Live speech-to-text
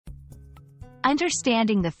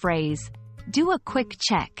Understanding the phrase, do a quick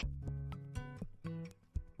check.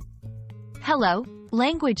 Hello,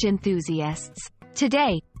 language enthusiasts.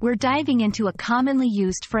 Today, we're diving into a commonly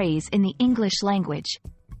used phrase in the English language.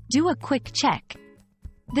 Do a quick check.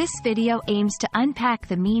 This video aims to unpack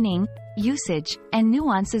the meaning, usage, and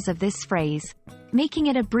nuances of this phrase, making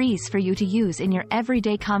it a breeze for you to use in your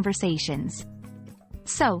everyday conversations.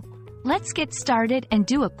 So, let's get started and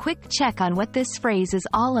do a quick check on what this phrase is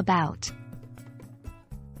all about.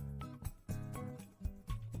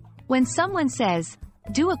 When someone says,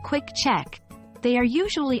 do a quick check, they are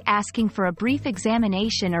usually asking for a brief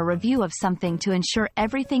examination or review of something to ensure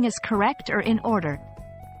everything is correct or in order.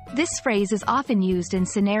 This phrase is often used in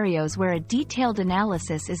scenarios where a detailed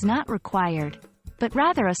analysis is not required, but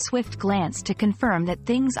rather a swift glance to confirm that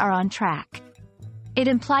things are on track. It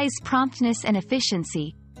implies promptness and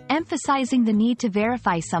efficiency, emphasizing the need to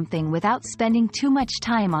verify something without spending too much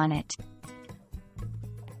time on it.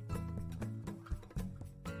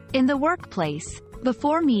 In the workplace,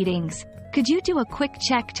 before meetings, could you do a quick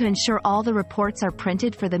check to ensure all the reports are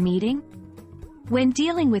printed for the meeting? When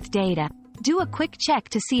dealing with data, do a quick check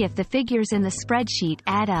to see if the figures in the spreadsheet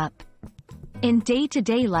add up. In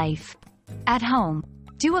day-to-day life, at home,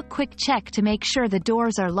 do a quick check to make sure the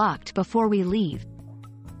doors are locked before we leave.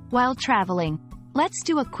 While traveling, let's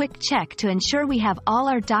do a quick check to ensure we have all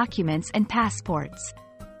our documents and passports.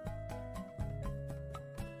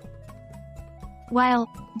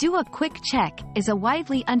 While do a quick check is a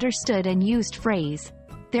widely understood and used phrase,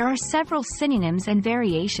 there are several synonyms and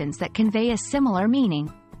variations that convey a similar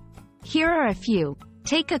meaning. Here are a few.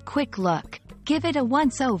 Take a quick look, give it a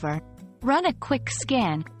once-over, run a quick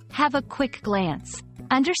scan, have a quick glance.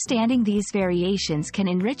 Understanding these variations can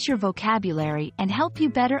enrich your vocabulary and help you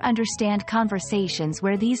better understand conversations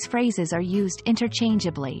where these phrases are used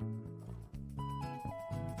interchangeably.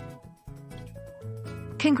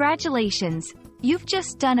 Congratulations! You've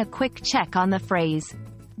just done a quick check on the phrase,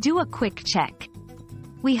 do a quick check.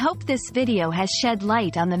 We hope this video has shed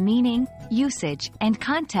light on the meaning, usage, and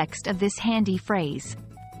context of this handy phrase.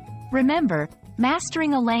 Remember,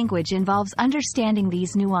 mastering a language involves understanding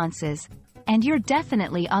these nuances, and you're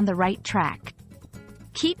definitely on the right track.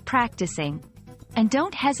 Keep practicing, and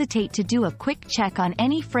don't hesitate to do a quick check on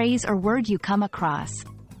any phrase or word you come across.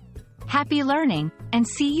 Happy learning, and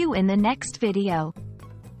see you in the next video.